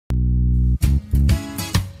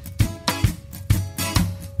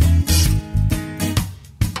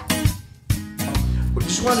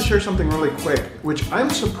just wanted to share something really quick, which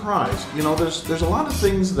I'm surprised. You know, there's a lot of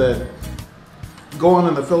things that go on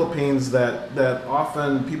in the Philippines that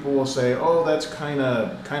often people will say, oh, that's kind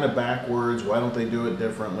of backwards. Why don't they do it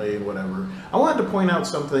differently? Whatever. I wanted to point out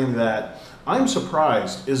something that I'm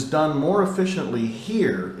surprised is done more efficiently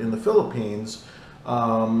here in the Philippines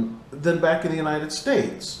than back in the United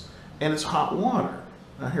States, and it's hot water.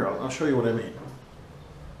 Now here, I'll show you what I mean.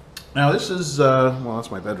 Now this is, well,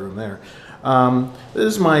 that's my bedroom there.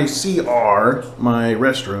 This is my CR, my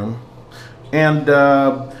restroom, and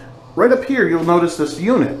right up here you'll notice this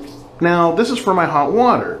unit. Now this is for my hot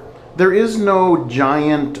water. There is no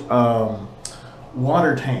giant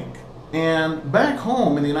water tank, and back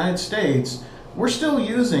home in the United States we're still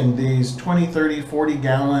using these 20, 30, 40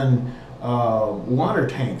 gallon water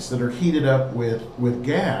tanks that are heated up with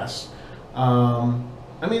gas.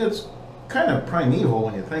 I mean, it's kind of primeval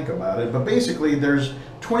when you think about it, but basically there's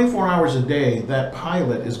 24 hours a day that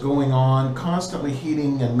pilot is going on, constantly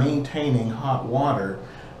heating and maintaining hot water,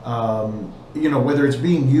 you know, whether it's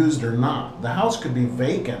being used or not. The house could be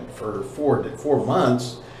vacant for 4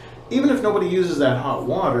 months. Even if nobody uses that hot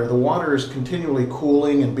water, the water is continually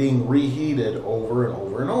cooling and being reheated over and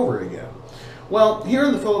over and over again. Well, here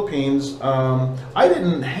in the Philippines, I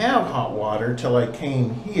didn't have hot water till I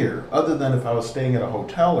came here, other than if I was staying at a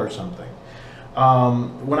hotel or something.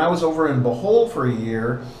 When I was over in Bohol for a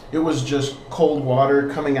year, it was just cold water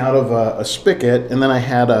coming out of a spigot, and then I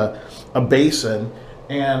had a basin,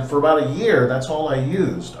 and for about a year, that's all I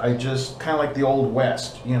used. I just, kind of like the Old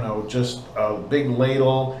West, you know, just a big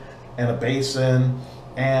ladle and a basin.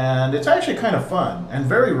 And it's actually kind of fun and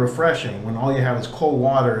very refreshing when all you have is cold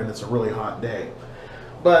water and it's a really hot day.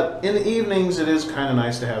 But in the evenings, it is kind of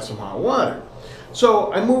nice to have some hot water.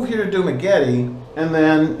 So I moved here to Dumaguete, and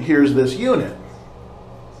then here's this unit.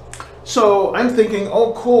 So I'm thinking,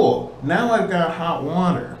 oh cool, now I've got hot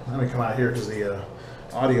water. Let me come out here because the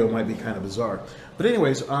audio might be kind of bizarre. But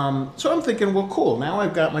anyways, so I'm thinking, well cool, now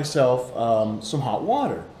I've got myself some hot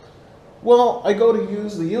water. Well, I go to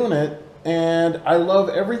use the unit, and I love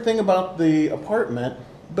everything about the apartment,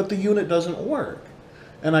 but the unit doesn't work.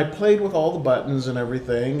 And I played with all the buttons and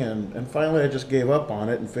everything, and finally I just gave up on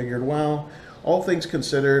it and figured, well, all things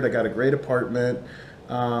considered, I got a great apartment.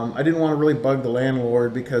 I didn't want to really bug the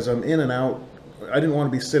landlord because I'm in and out. I didn't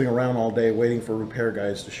want to be sitting around all day waiting for repair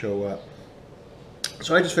guys to show up.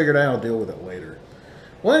 So I just figured I'll deal with it later.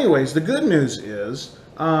 Well, anyways, the good news is,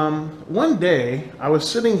 one day I was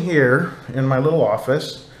sitting here in my little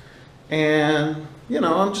office, and, you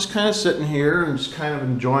know, I'm just kind of sitting here and just kind of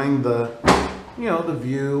enjoying the, you know, the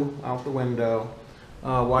view out the window,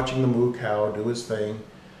 watching the moo cow do his thing.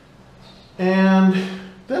 And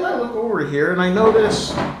then I look over here and I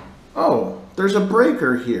notice, oh, there's a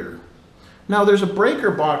breaker here. Now there's a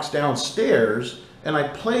breaker box downstairs, and I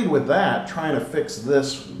played with that trying to fix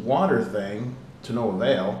this water thing to no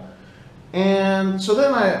avail. And so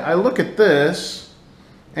then I look at this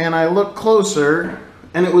and I look closer,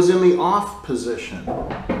 and it was in the off position,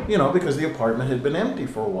 you know, because the apartment had been empty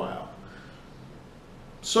for a while.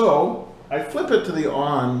 So I flip it to the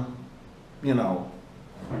on, you know,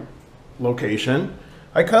 location.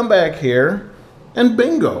 I come back here, and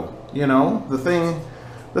bingo, you know, the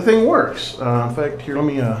thing works. In fact, here, let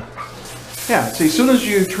me, yeah, see, as soon as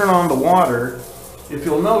you turn on the water, if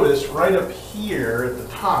you'll notice, right up here at the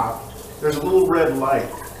top, there's a little red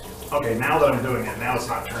light. Okay, now that I'm doing it, now it's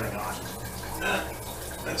not turning on.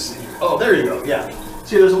 Let's see. Oh, there you go, yeah.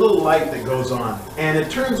 See, there's a little light that goes on, and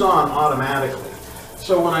it turns on automatically.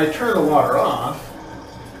 So when I turn the water off,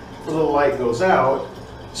 the little light goes out.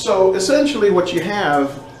 So essentially what you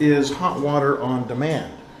have is hot water on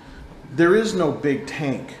demand. There is no big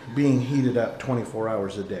tank being heated up 24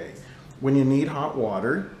 hours a day. When you need hot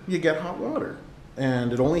water, you get hot water,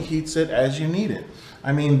 and it only heats it as you need it.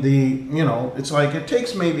 I mean, you know, it's like it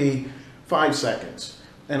takes maybe 5 seconds.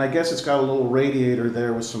 And I guess it's got a little radiator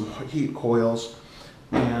there with some heat coils,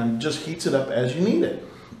 and just heats it up as you need it.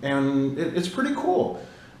 And it's pretty cool.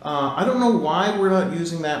 I don't know why we're not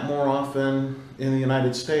using that more often in the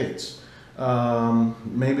United States.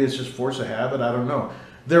 Maybe it's just force of habit, I don't know.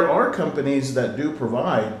 There are companies that do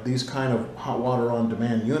provide these kind of hot water on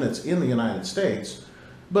demand units in the United States,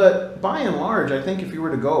 but by and large, I think if you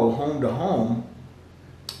were to go home to home,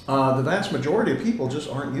 the vast majority of people just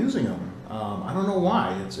aren't using them. I don't know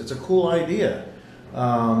why. It's a cool idea.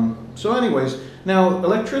 So anyways, now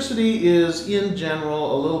electricity is in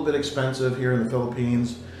general a little bit expensive here in the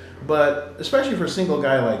Philippines, but especially for a single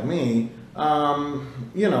guy like me,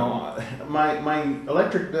 you know, my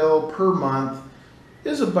electric bill per month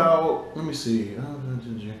is about, let me see,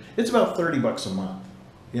 it's about $30 a month.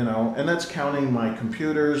 you know, and that's counting my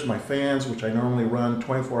computers, my fans, which I normally run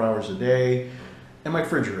 24 hours a day, and my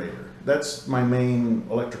refrigerator. That's my main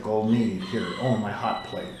electrical need here. Oh, my hot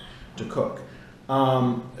plate to cook.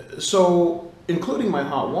 So including my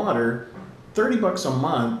hot water, $30 a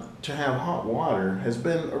month to have hot water has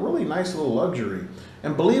been a really nice little luxury.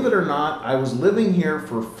 And believe it or not, I was living here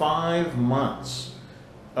for 5 months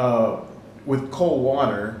with cold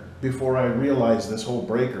water before I realized this whole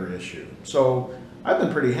breaker issue. So I've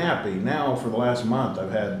been pretty happy. Now for the last month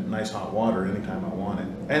I've had nice hot water anytime I want it.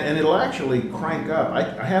 And it'll actually crank up.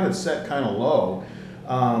 I have it set kind of low.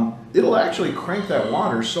 It'll actually crank that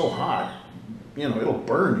water so hot, you know, it'll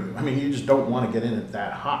burn you. I mean, you just don't want to get in it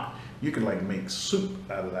that hot. You can like make soup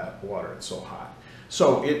out of that water, it's so hot.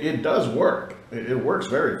 So it does work. It works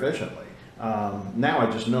very efficiently. Now I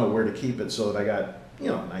just know where to keep it so that I got, you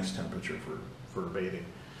know, a nice temperature for bathing.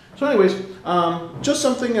 So anyways, just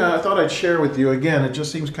something I thought I'd share with you. Again, it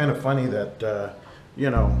just seems kind of funny that, you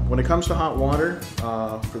know, when it comes to hot water,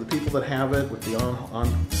 for the people that have it with the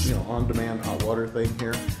on-demand hot water thing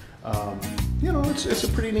here, you know, it's a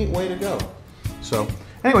pretty neat way to go. So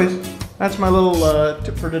anyways, that's my little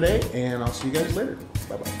tip for today, and I'll see you guys later.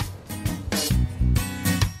 Bye-bye.